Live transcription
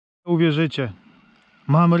Uwierzycie,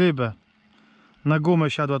 mam rybę. Na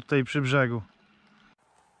gumę siadła tutaj przy brzegu.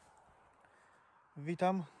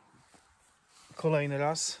 Witam. Kolejny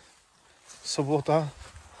raz. Sobota.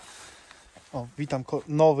 O, witam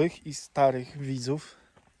nowych i starych widzów.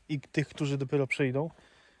 I tych, którzy dopiero przyjdą.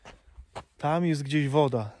 Tam jest gdzieś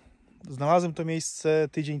woda. Znalazłem to miejsce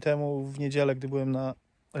tydzień temu w niedzielę, gdy byłem na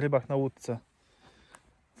rybach na łódce.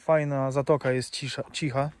 Fajna zatoka jest,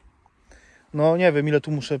 cicha. No nie wiem, ile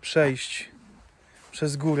tu muszę przejść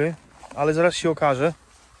przez góry, ale zaraz się okaże.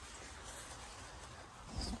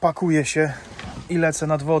 Pakuję się i lecę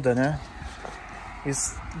nad wodę, nie?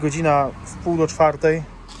 Jest godzina 3:30,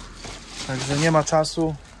 także nie ma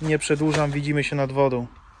czasu, nie przedłużam, widzimy się nad wodą.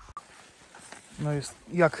 No jest,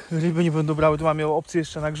 jak ryby nie będą brały, to mam opcję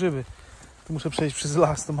jeszcze na grzyby. Tu muszę przejść przez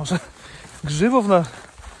las, to może grzybów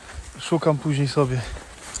szukam później sobie.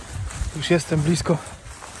 Już jestem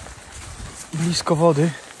blisko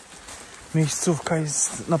wody. Miejscówka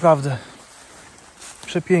jest naprawdę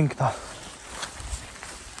przepiękna.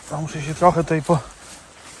 A muszę się trochę tutaj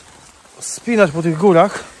spinać po tych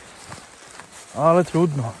górach, ale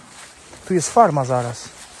trudno. Tu jest farma zaraz,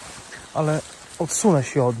 ale odsunę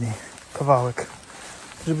się od niej kawałek,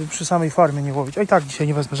 żeby przy samej farmie nie łowić. A i tak dzisiaj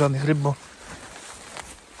nie wezmę żadnych ryb, bo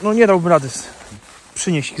no nie dałbym rady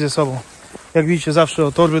przynieść ich ze sobą. Jak widzicie, zawsze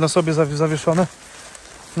o torby na sobie zawieszone.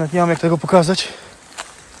 Nawet nie mam jak tego pokazać.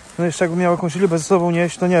 No jeszcze jakbym miał jakąś rybę ze sobą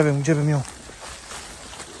nieść, to nie wiem, gdzie bym ją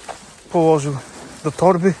położył. Do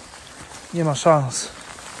torby nie ma szans.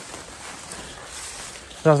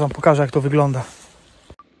 Zaraz wam pokażę, jak to wygląda.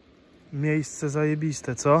 Miejsce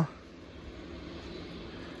zajebiste, co?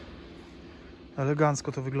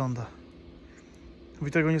 Elegancko to wygląda.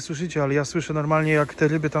 Wy tego nie słyszycie, ale ja słyszę normalnie, jak te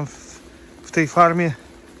ryby tam w tej farmie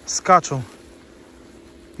skaczą.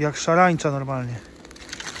 Jak szarańcza normalnie.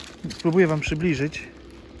 Spróbuję wam przybliżyć.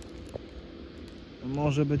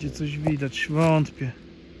 Może będzie coś widać. Wątpię.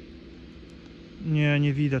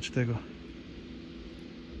 Nie widać tego.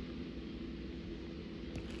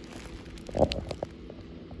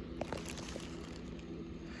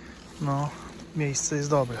 No, miejsce jest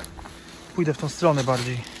dobre. Pójdę w tą stronę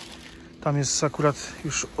bardziej. Tam jest akurat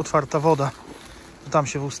już otwarta woda. Tam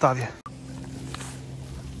się ustawię.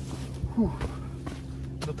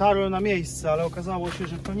 Dotarłem na miejsce, ale okazało się,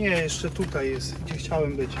 że to nie jeszcze tutaj jest, gdzie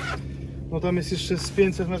chciałem być. No tam jest jeszcze z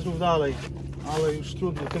 500 metrów dalej. Ale już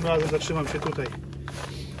trudno, tym razem zatrzymam się tutaj.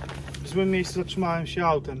 W złym miejscu zatrzymałem się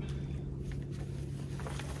autem.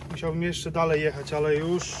 Musiałbym jeszcze dalej jechać, ale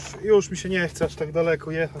już mi się nie chce aż tak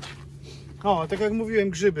daleko jechać. O, tak jak mówiłem,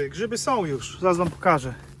 grzyby. Grzyby są już, zaraz wam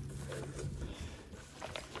pokażę.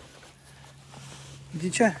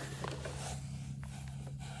 Widzicie?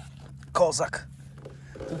 Kozak.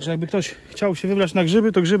 Także jakby ktoś chciał się wybrać na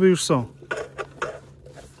grzyby, to grzyby już są.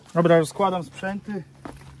 Dobra, rozkładam sprzęty.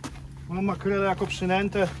 Mam makrelę jako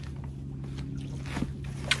przynętę.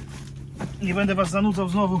 Nie będę was zanudzał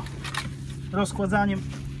znowu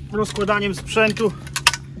rozkładaniem sprzętu.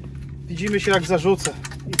 Widzimy się, jak zarzucę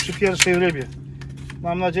i przy pierwszej rybie.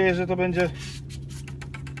 Mam nadzieję, że to będzie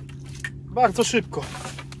bardzo szybko.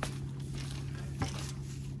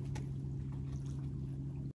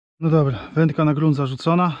 No dobra, wędka na grunt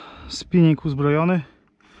zarzucona, spinning uzbrojony.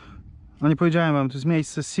 No nie powiedziałem wam, to jest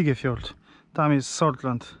miejsce Sigefjord. Tam jest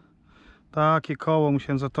Sortland. Takie koło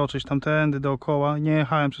musiałem zatoczyć tamtędy dookoła. Nie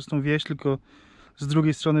jechałem przez tą wieś, tylko z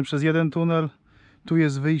drugiej strony przez jeden tunel. Tu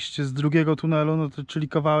jest wyjście z drugiego tunelu, no to, czyli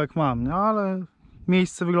kawałek mam. No ale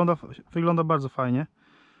miejsce wygląda bardzo fajnie.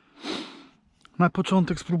 Na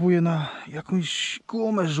początek spróbuję na jakąś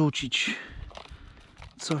gumę rzucić.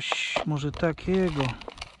 Coś może takiego.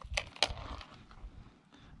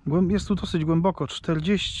 Jest tu dosyć głęboko,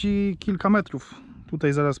 40 kilka metrów.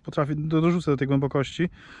 Tutaj zaraz potrafię, dorzucę do tej głębokości.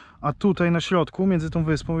 A tutaj na środku, między tą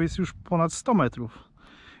wyspą, jest już ponad 100 metrów.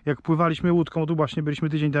 Jak pływaliśmy łódką, tu właśnie byliśmy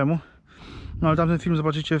tydzień temu. No ale tamten film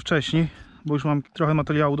zobaczycie wcześniej, bo już mam trochę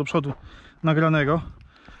materiału do przodu nagranego.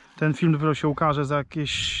 Ten film dopiero się ukaże za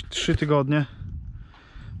jakieś 3 tygodnie.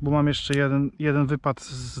 Bo mam jeszcze jeden wypad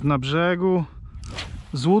na brzegu,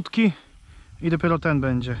 z łódki i dopiero ten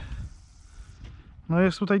będzie. No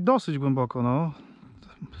jest tutaj dosyć głęboko, no.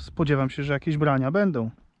 Spodziewam się, że jakieś brania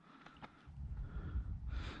będą.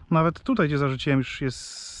 Nawet tutaj, gdzie zarzuciłem, już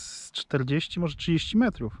jest 40, może 30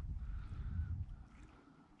 metrów.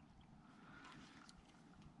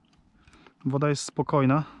 Woda jest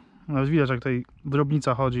spokojna. Nawet widać, jak tutaj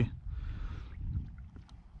drobnica chodzi.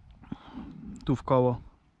 Tu w koło.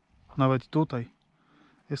 Nawet tutaj.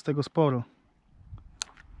 Jest tego sporo.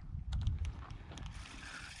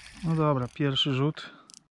 No dobra, pierwszy rzut.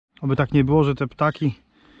 Oby tak nie było, że te ptaki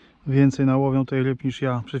więcej nałowią tej ryb niż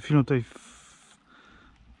ja. Przed chwilą tutaj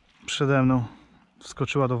przede mną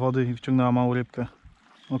wskoczyła do wody i wciągnęła małą rybkę.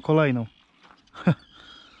 No kolejną.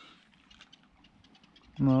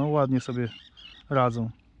 No ładnie sobie radzą.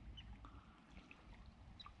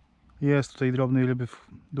 Jest tutaj drobnej ryby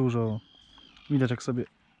dużo. Widać jak sobie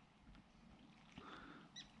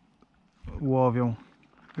łowią.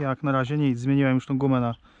 Jak na razie nic. Zmieniłem już tą gumę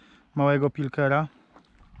na małego pilkera.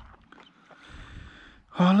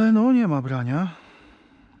 Ale no nie ma brania.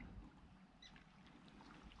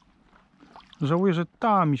 Żałuję, że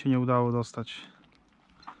tam mi się nie udało dostać.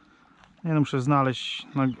 Nie no, muszę znaleźć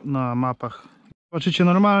na mapach. Zobaczycie,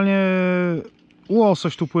 normalnie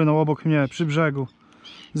łosoś tu płynął obok mnie przy brzegu.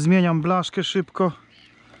 Zmieniam blaszkę szybko.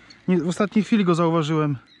 W ostatniej chwili go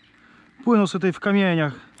zauważyłem. Płynął sobie tutaj w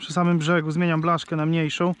kamieniach przy samym brzegu. Zmieniam blaszkę na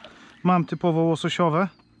mniejszą. Mam typowo łososiowe.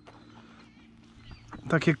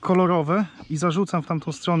 Takie kolorowe. I zarzucam w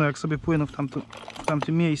tamtą stronę, jak sobie płyną w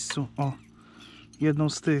tamtym miejscu. O, jedną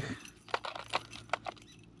z tych.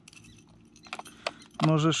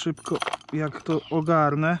 Może szybko, jak to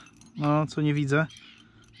ogarnę. No, co nie widzę.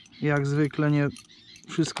 Jak zwykle nie,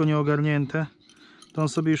 wszystko nieogarnięte. To on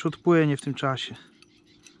sobie już odpłynie w tym czasie.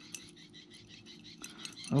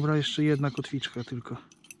 Dobra, jeszcze jedna kotwiczka tylko.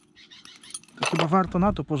 To chyba warto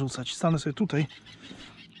na to porzucać. Stanę sobie tutaj.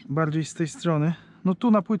 Bardziej z tej strony. No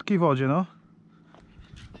tu na płytkiej wodzie, no.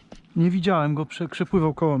 Nie widziałem go,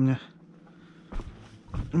 przepływał koło mnie.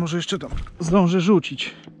 Może jeszcze tam zdążę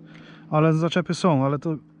rzucić. Ale zaczepy są, ale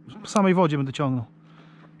to w samej wodzie będę ciągnął.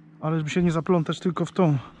 Ale żeby się nie zaplątać tylko w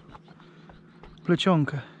tą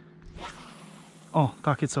plecionkę. O,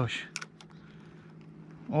 takie coś.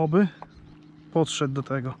 Oby podszedł do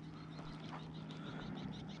tego.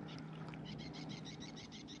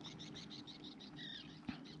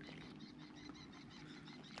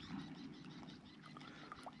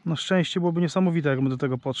 No szczęście byłoby niesamowite, jakbym do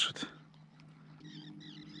tego podszedł.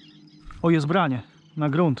 O, jest branie na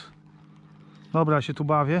grunt. Dobra, ja się tu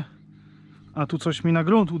bawię. A tu coś mi na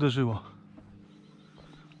grunt uderzyło.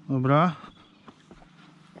 Dobra.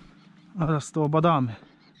 A teraz to obadamy.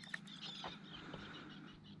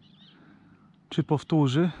 Czy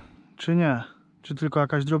powtórzy, czy nie. Czy tylko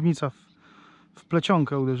jakaś drobnica w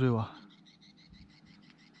plecionkę uderzyła.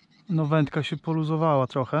 No wędka się poluzowała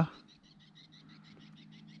trochę.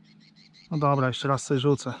 No dobra, jeszcze raz sobie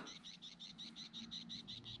rzucę.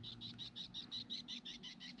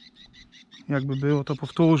 Jakby było, to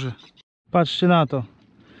powtórzy. Patrzcie na to.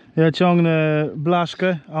 Ja ciągnę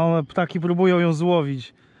blaszkę, a one ptaki próbują ją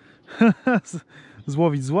złowić.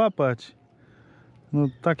 Złapać. No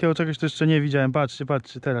takiego czegoś to jeszcze nie widziałem. Patrzcie,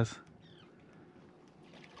 patrzcie teraz.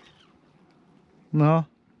 No.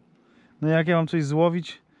 No jak ja mam coś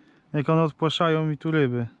złowić, jak one odpłaszają mi tu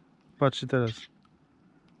ryby. Patrzcie teraz.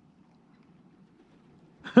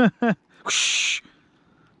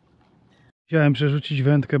 Chciałem przerzucić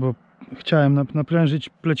wędkę, bo chciałem naprężyć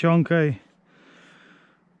plecionkę i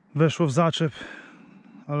weszło w zaczep,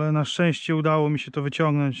 ale na szczęście udało mi się to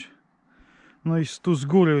wyciągnąć. No i tu z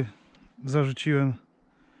góry zarzuciłem.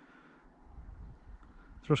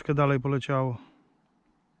 Troszkę dalej poleciało.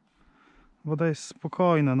 Woda jest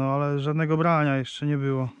spokojna, no ale żadnego brania jeszcze nie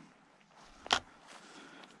było.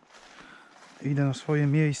 Idę na swoje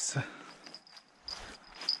miejsce.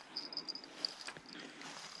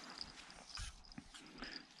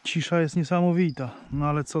 Cisza jest niesamowita, no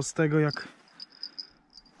ale co z tego, jak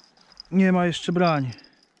nie ma jeszcze brań.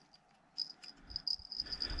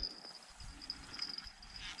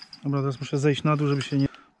 Dobra, teraz muszę zejść na dół, żeby się nie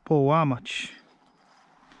połamać.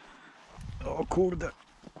 O kurde.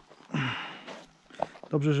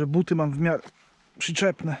 Dobrze, że buty mam w miarę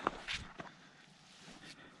przyczepne.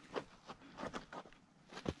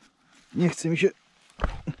 Nie chce mi się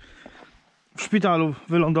w szpitalu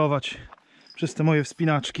wylądować przez te moje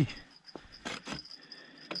wspinaczki.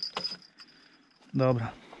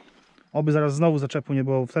 Dobra. Oby zaraz znowu zaczepu nie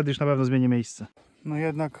było, wtedy już na pewno zmienię miejsce. No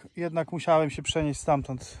jednak musiałem się przenieść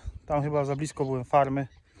stamtąd. Tam chyba za blisko były farmy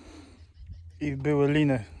i były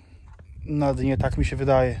liny na dnie, tak mi się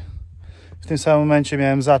wydaje. W tym samym momencie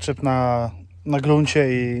miałem zaczep na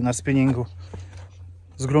gruncie i na spinningu.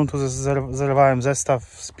 Z gruntu zerwałem zestaw,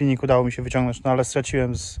 spinning udało mi się wyciągnąć, no ale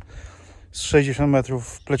straciłem z 60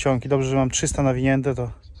 metrów plecionki. Dobrze, że mam 300 nawinięte,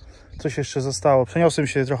 to coś jeszcze zostało. Przeniosłem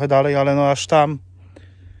się trochę dalej, ale no aż tam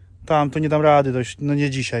to nie dam rady dość, no nie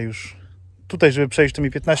dzisiaj już. Tutaj, żeby przejść, to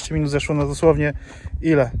mi 15 minut zeszło na dosłownie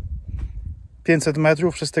ile? 500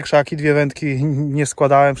 metrów przez te krzaki, dwie wędki nie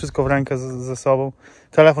składałem, wszystko w rękę ze sobą.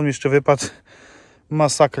 Telefon mi jeszcze wypadł.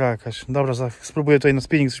 Masakra jakaś. Dobra, spróbuję tutaj na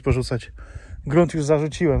spinning coś porzucać. Grunt już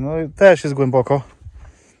zarzuciłem, no też jest głęboko.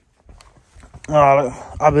 No ale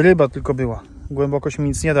aby ryba tylko była. Głębokość mi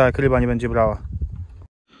nic nie da, jak ryba nie będzie brała.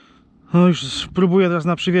 No już próbuję teraz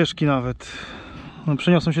na przywieszki nawet. No,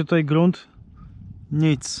 przeniosłem się tutaj grunt.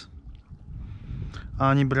 Nic.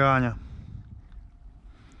 Ani brania.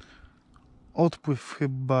 Odpływ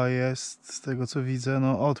chyba jest, z tego co widzę.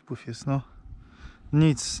 No odpływ jest, no.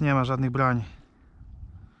 Nic, nie ma żadnych brań.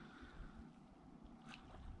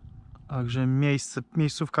 Także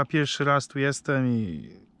miejscówka, pierwszy raz tu jestem i...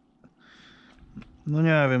 No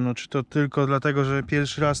nie wiem, no czy to tylko dlatego, że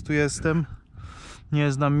pierwszy raz tu jestem,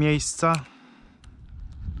 nie znam miejsca,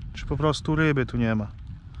 czy po prostu ryby tu nie ma.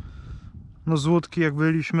 No z łódki jak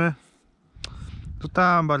byliśmy, to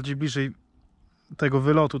tam bardziej bliżej tego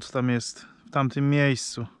wylotu, co tam jest, w tamtym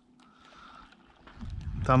miejscu.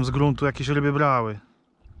 Tam z gruntu jakieś ryby brały.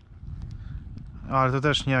 Ale to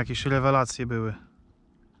też nie jakieś rewelacje były.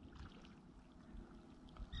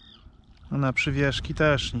 No na przywieszki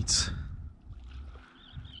też nic.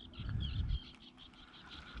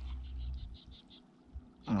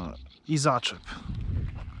 No, i zaczep.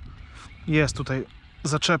 Jest tutaj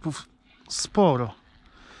zaczepów sporo.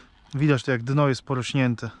 Widać to, jak dno jest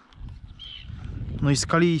porośnięte. No i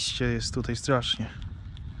skaliście jest tutaj strasznie.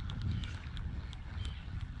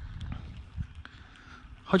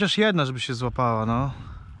 Chociaż jedna, żeby się złapała, no.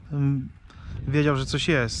 Wiedział, że coś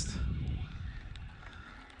jest.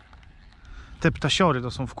 Te ptasiory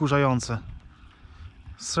to są wkurzające.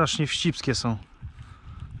 Strasznie wścibskie są.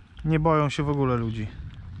 Nie boją się w ogóle ludzi.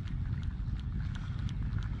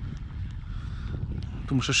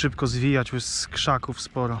 Tu muszę szybko zwijać, bo jest z krzaków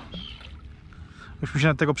sporo. Już mi się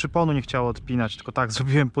nawet tego przyponu nie chciało odpinać, tylko tak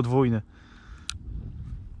zrobiłem podwójny.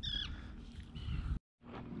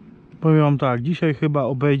 Powiem wam tak, dzisiaj chyba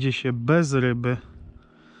obejdzie się bez ryby.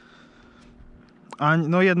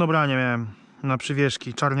 No jedno branie miałem na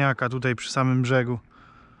przywieszki, czarniaka tutaj przy samym brzegu.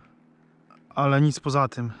 Ale nic poza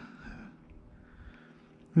tym.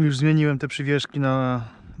 Już zmieniłem te przywieszki na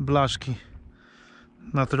blaszki,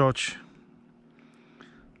 na troć.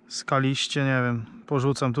 Skaliście, nie wiem,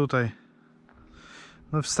 porzucam tutaj.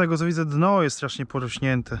 No z tego co widzę, dno jest strasznie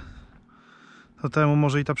porośnięte. To temu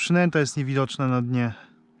może i ta przynęta jest niewidoczna na dnie.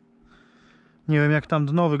 Nie wiem jak tam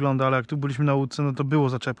dno wygląda, ale jak tu byliśmy na łódce, no to było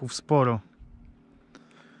zaczepów sporo.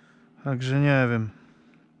 Także nie wiem.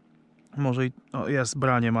 Może i... O, jest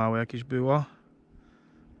branie małe jakieś było.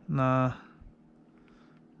 Na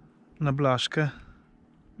blaszkę.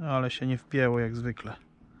 Ale się nie wpięło jak zwykle.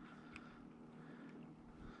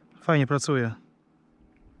 Fajnie pracuje.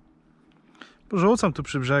 Porzucam tu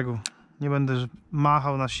przy brzegu. Nie będę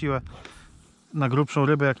machał na siłę na grubszą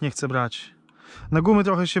rybę, jak nie chcę brać. Na gumy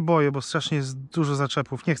trochę się boję, bo strasznie jest dużo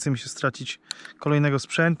zaczepów. Nie chce mi się stracić kolejnego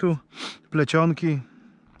sprzętu, plecionki.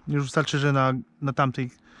 Już wystarczy, że na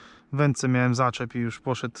tamtej wędce miałem zaczep i już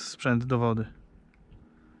poszedł sprzęt do wody.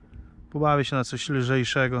 Pobawię się na coś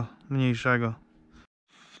lżejszego, mniejszego.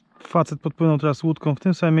 Facet podpłynął teraz łódką w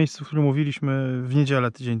tym samym miejscu, w którym mówiliśmy w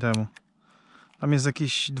niedzielę tydzień temu. Tam jest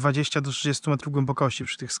jakieś 20 do 30 metrów głębokości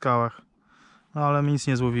przy tych skałach. No ale my nic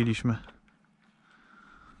nie złowiliśmy.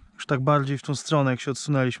 Już tak bardziej w tą stronę, jak się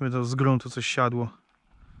odsunęliśmy, to z gruntu coś siadło.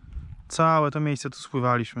 Całe to miejsce tu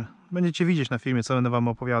spływaliśmy. Będziecie widzieć na filmie, co będę wam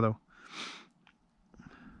opowiadał.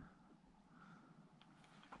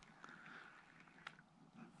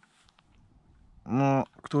 No,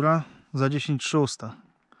 która? Za 10:06.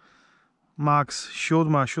 Max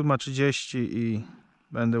 7:30 i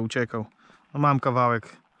będę uciekał. No, mam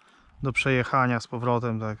kawałek do przejechania z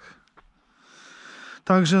powrotem, tak.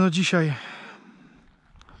 Także no dzisiaj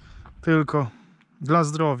tylko dla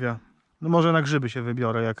zdrowia. No może na grzyby się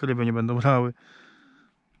wybiorę, jak ryby nie będą brały.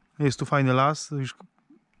 Jest tu fajny las, już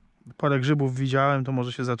parę grzybów widziałem, to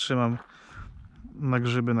może się zatrzymam na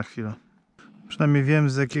grzyby na chwilę. Przynajmniej wiem,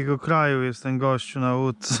 z jakiego kraju jest ten gościu na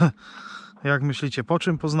łódce. Jak myślicie, po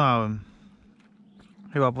czym poznałem?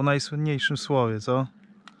 Chyba po najsłynniejszym słowie, co?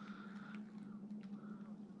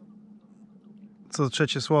 Co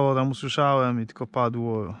trzecie słowo tam usłyszałem i tylko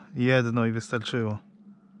padło jedno i wystarczyło.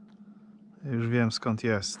 Już wiem, skąd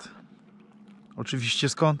jest. Oczywiście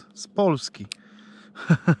skąd? Z Polski.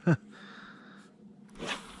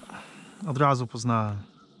 Od razu poznałem.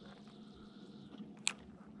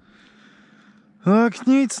 No jak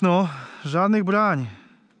nic, no. Żadnych brań.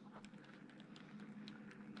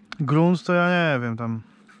 Grunt to ja nie wiem, tam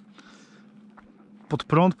pod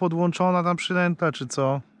prąd podłączona tam przynęta, czy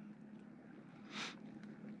co?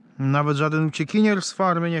 Nawet żaden uciekinier z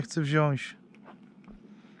farmy nie chce wziąć.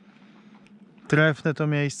 Trefne to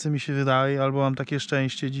miejsce mi się wydaje, albo mam takie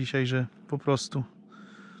szczęście dzisiaj, że po prostu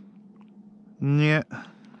nie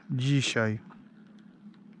dzisiaj.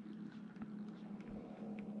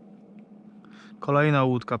 Kolejna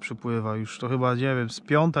łódka przypływa, już to chyba, nie wiem, z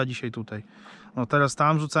 5 dzisiaj tutaj. No teraz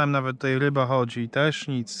tam rzucałem, nawet tutaj ryba chodzi i też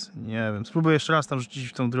nic, nie wiem. Spróbuję jeszcze raz tam rzucić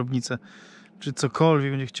w tą drobnicę, czy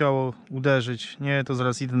cokolwiek będzie chciało uderzyć. Nie, to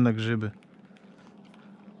zaraz idę na grzyby.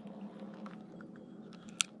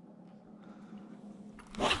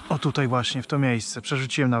 O, tutaj właśnie, w to miejsce.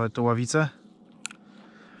 Przerzuciłem nawet tą ławicę.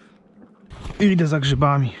 I idę za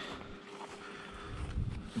grzybami.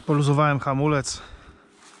 Poluzowałem hamulec.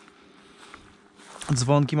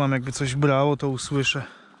 Dzwonki mam, jakby coś brało, to usłyszę.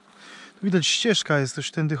 Tu widać, ścieżka jest,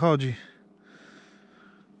 ktoś tędy chodzi.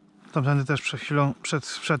 Tamtędy też przed chwilą,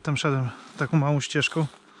 przedtem szedłem taką małą ścieżką.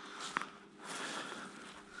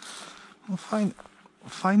 No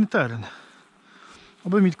fajny teren.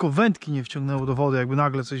 Oby mi tylko wędki nie wciągnęło do wody, jakby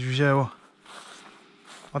nagle coś wzięło.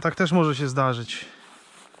 A tak też może się zdarzyć.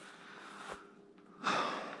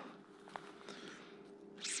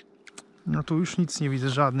 No tu już nic nie widzę,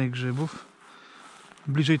 żadnych grzybów.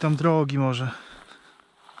 Bliżej tam drogi może.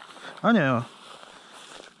 A nie, o.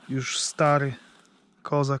 Już stary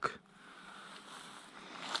kozak.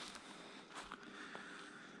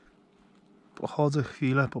 Pochodzę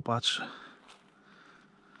chwilę, popatrzę.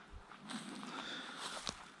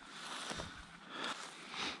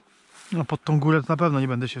 No pod tą górę to na pewno nie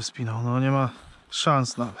będę się wspinał. No nie ma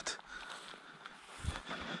szans nawet.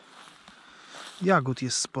 Jagód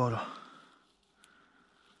jest sporo.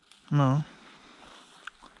 No.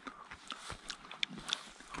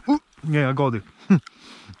 Nie, jagody.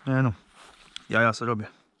 Nie no. Ja sobie robię.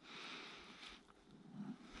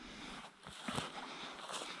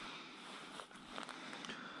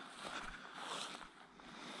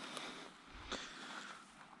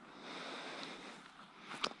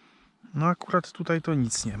 No akurat tutaj to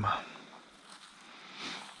nic nie ma.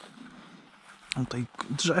 Tutaj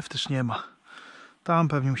drzew też nie ma. Tam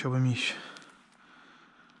pewnie musiałbym iść.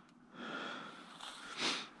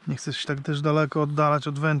 Nie chcę się tak też daleko oddalać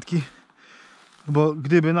od wędki, bo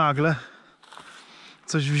gdyby nagle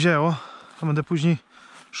coś wzięło, to będę później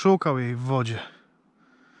szukał jej w wodzie.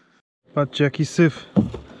 Patrzcie, jaki syf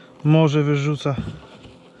morze wyrzuca.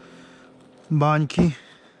 Bańki,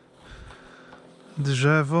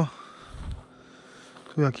 drzewo,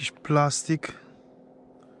 tu jakiś plastik,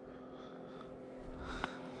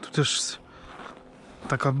 tu też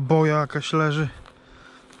taka boja jakaś leży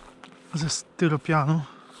ze styropianu.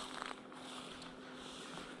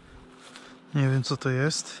 Nie wiem, co to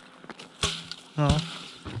jest. No.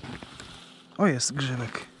 O, jest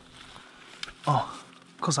grzybek. O,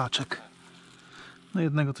 kozaczek. No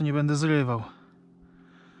jednego to nie będę zrywał.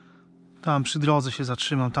 Tam przy drodze się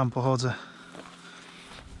zatrzymam, tam pochodzę.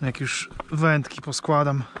 Jak już wędki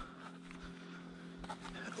poskładam.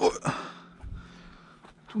 O.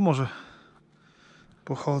 Tu może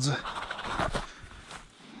pochodzę.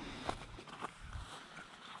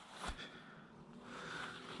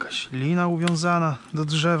 Jakaś lina uwiązana do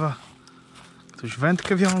drzewa. Ktoś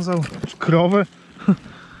wędkę wiązał, krowę.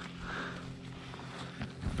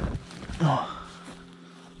 O,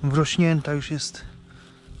 wrośnięta już jest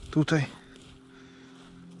tutaj.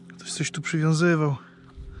 Ktoś coś tu przywiązywał.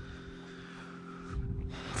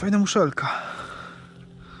 Fajna muszelka.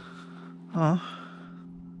 O.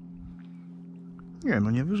 Nie,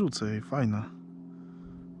 no nie wyrzucę jej, fajna.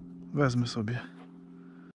 Wezmę sobie.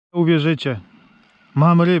 Uwierzycie,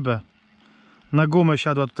 mam rybę. Na gumę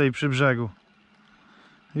siadła tutaj przy brzegu.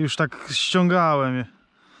 Już tak ściągałem,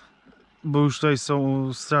 bo już tutaj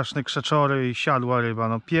są straszne krzaczory i siadła ryba.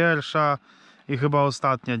 No pierwsza i chyba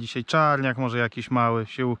ostatnia dzisiaj. Czarniak może jakiś mały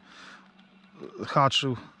się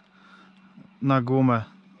haczył na gumę.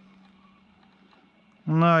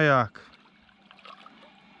 No a jak?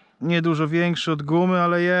 Nie dużo większy od gumy,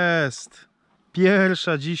 ale jest.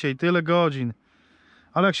 Pierwsza dzisiaj, tyle godzin.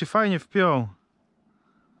 Ale jak się fajnie wpiął.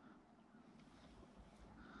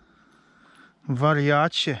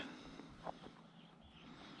 Wariacie.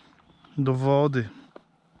 Do wody.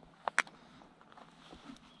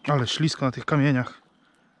 Ale ślisko na tych kamieniach.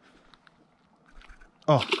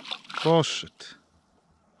 O, poszedł.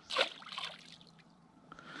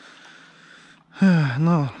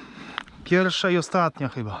 No, pierwsza i ostatnia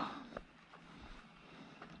chyba.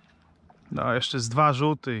 No, jeszcze z 2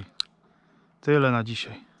 rzuty. Tyle na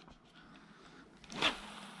dzisiaj.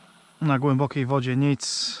 Na głębokiej wodzie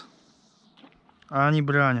nic. Ani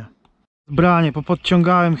brania. Branie,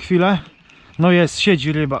 popodciągałem chwilę. No jest,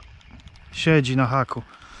 siedzi ryba. Siedzi na haku.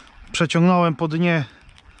 Przeciągnąłem po dnie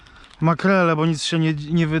makrelę, bo nic się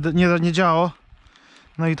nie działo.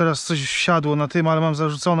 No i teraz coś wsiadło na tym, ale mam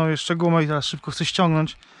zarzuconą jeszcze gumę i teraz szybko chcę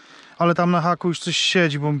ściągnąć. Ale tam na haku już coś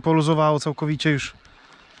siedzi, bo mi poluzowało całkowicie już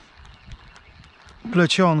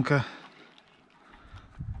plecionkę.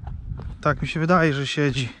 Tak mi się wydaje, że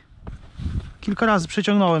siedzi. Kilka razy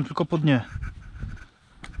przeciągnąłem tylko po dnie.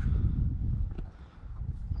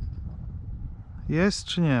 Jest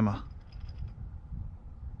czy nie ma?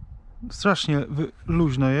 Strasznie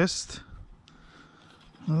luźno jest.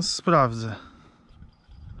 No, sprawdzę.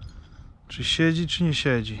 Czy siedzi, czy nie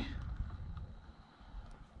siedzi.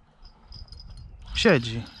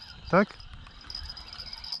 Siedzi, tak?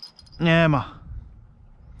 Nie ma.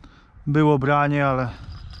 Było branie, ale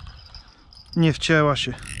nie wcięła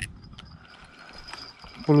się.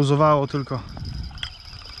 Poluzowało tylko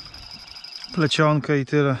plecionkę i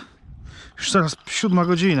tyle. Już teraz 7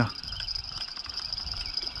 godzina.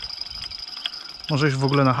 Może już w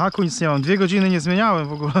ogóle na haku nic nie mam. 2 godziny nie zmieniałem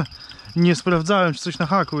w ogóle. Nie sprawdzałem, czy coś na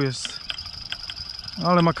haku jest.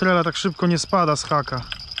 Ale makrela tak szybko nie spada z haka.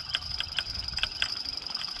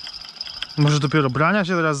 Może dopiero brania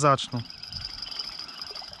się teraz zaczną.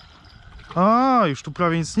 A, już tu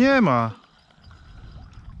prawie nic nie ma.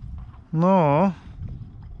 No.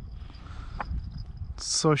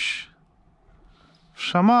 Coś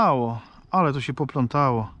szamało, ale to się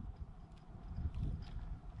poplątało.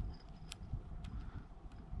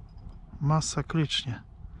 Masakrycznie.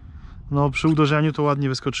 No, przy uderzeniu to ładnie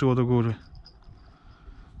wyskoczyło do góry.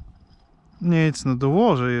 Nic, no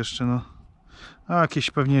dołożę jeszcze, no. A,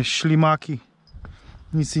 jakieś pewnie ślimaki.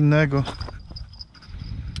 Nic innego.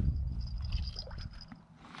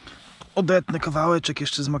 Odetnę kawałeczek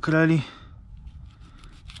jeszcze z makreli.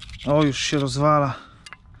 O, już się rozwala.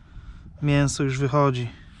 Mięso już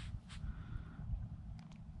wychodzi.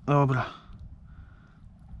 Dobra.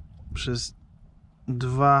 Przez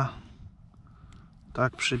 2.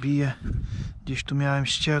 Tak przebiję. Gdzieś tu miałem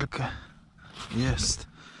ścierkę. Jest.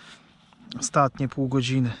 Ostatnie pół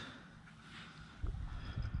godziny.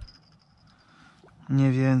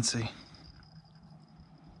 Nie więcej.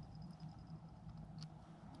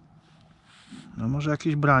 No może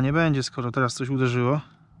jakieś branie będzie, skoro teraz coś uderzyło.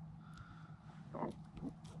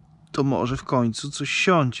 To może w końcu coś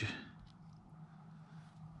siądzie.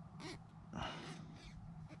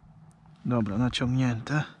 Dobra,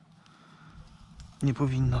 naciągnięte. Nie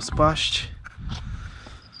powinno spaść.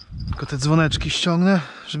 Tylko te dzwoneczki ściągnę,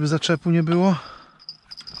 żeby zaczepu nie było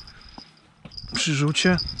przy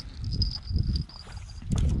rzucie.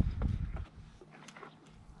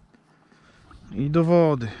 I do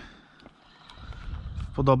wody.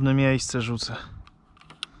 W podobne miejsce rzucę.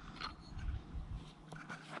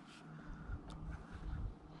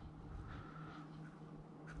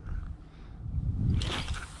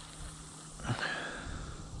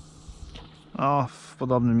 O, w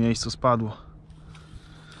podobnym miejscu spadło.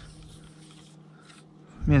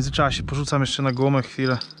 W międzyczasie porzucam jeszcze na głomę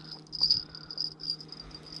chwilę.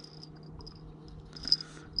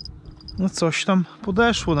 No coś tam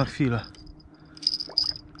podeszło na chwilę.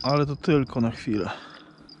 Ale to tylko na chwilę.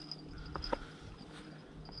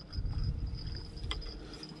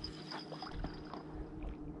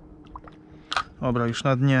 Dobra, już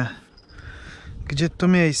na dnie. Gdzie to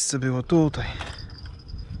miejsce było? Tutaj.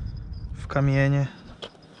 W kamienie.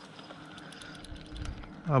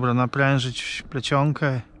 Dobra, naprężyć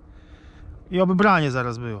plecionkę. I oby branie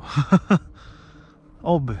zaraz było.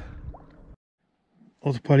 Oby.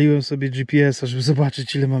 Odpaliłem sobie GPS-a, żeby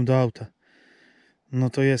zobaczyć, ile mam do auta. No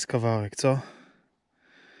to jest kawałek, co?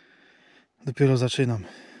 Dopiero zaczynam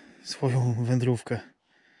swoją wędrówkę.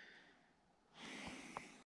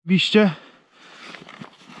 Oczywiście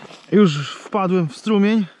już wpadłem w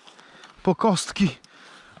strumień po kostki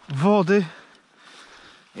wody.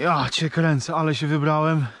 Ja cię kręcę, ale się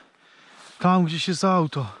wybrałem tam, gdzieś jest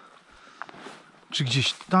auto. Czy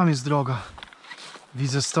gdzieś tam jest droga.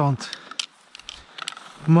 Widzę stąd.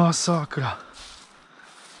 Masakra.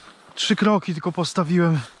 3 kroki tylko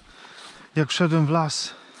postawiłem, jak wszedłem w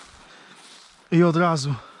las. I od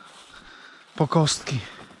razu po kostki.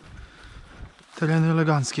 Tereny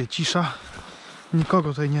eleganckie, cisza. Nikogo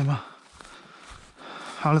tutaj nie ma.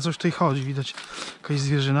 Ale coś tutaj chodzi, widać jakaś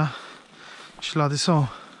zwierzyna. Ślady są.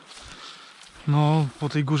 No, po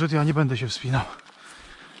tej górze to ja nie będę się wspinał.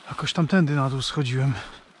 Jakoś tamtędy na dół schodziłem.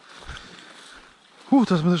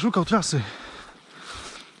 Teraz będę szukał trasy,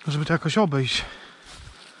 żeby to jakoś obejść.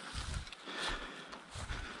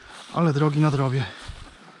 Ale drogi nadrobię.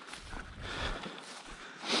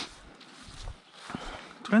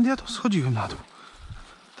 Którędy ja to schodziłem na dół?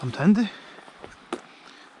 Tamtędy?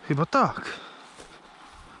 Chyba tak.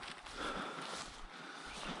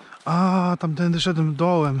 A, tamtędy szedłem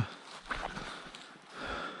dołem.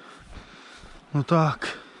 No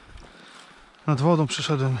tak. Nad wodą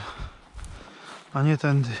przeszedłem, a nie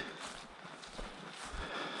tędy.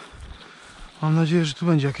 Mam nadzieję, że tu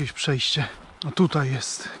będzie jakieś przejście. A tutaj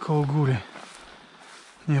jest, koło góry.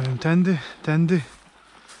 Nie wiem, tędy.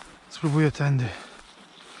 Spróbuję tędy.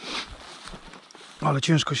 Ale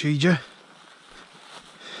ciężko się idzie.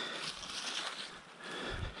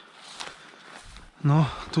 No,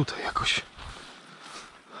 tutaj jakoś.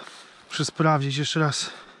 Muszę sprawdzić jeszcze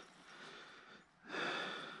raz.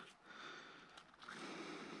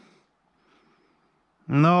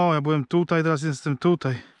 No, ja byłem tutaj, teraz jestem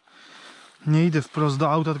tutaj. Nie idę wprost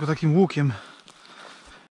do auta, tylko takim łukiem.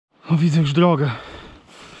 No, widzę już drogę.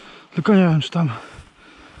 Tylko nie wiem, czy tam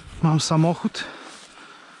mam samochód,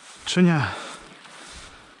 czy nie.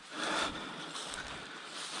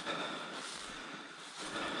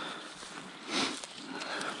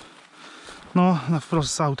 No, na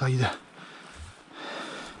wprost z auta idę.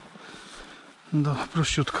 No,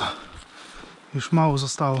 prościutko. Już mało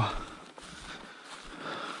zostało.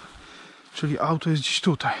 Czyli auto jest gdzieś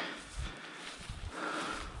tutaj.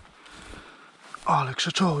 Ale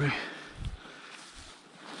krzeczory.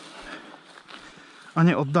 A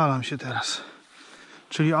nie, oddalam się teraz.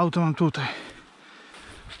 Czyli auto mam tutaj.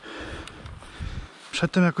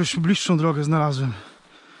 Przedtem jakoś bliższą drogę znalazłem.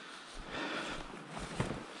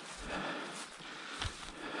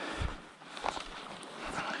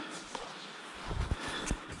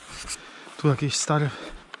 Tu jakieś stare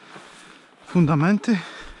fundamenty.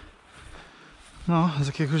 No, z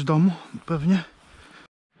jakiegoś domu pewnie.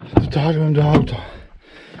 Dotarłem do auta.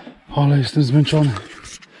 Ale jestem zmęczony.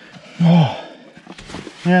 O,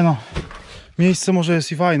 nie no. Miejsce może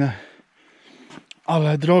jest i fajne.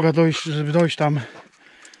 Ale droga żeby dojść tam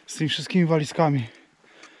z tymi wszystkimi walizkami,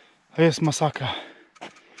 to jest masakra.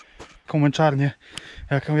 Taką męczarnię,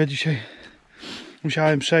 jaką ja dzisiaj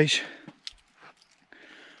musiałem przejść.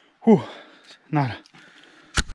 Nara.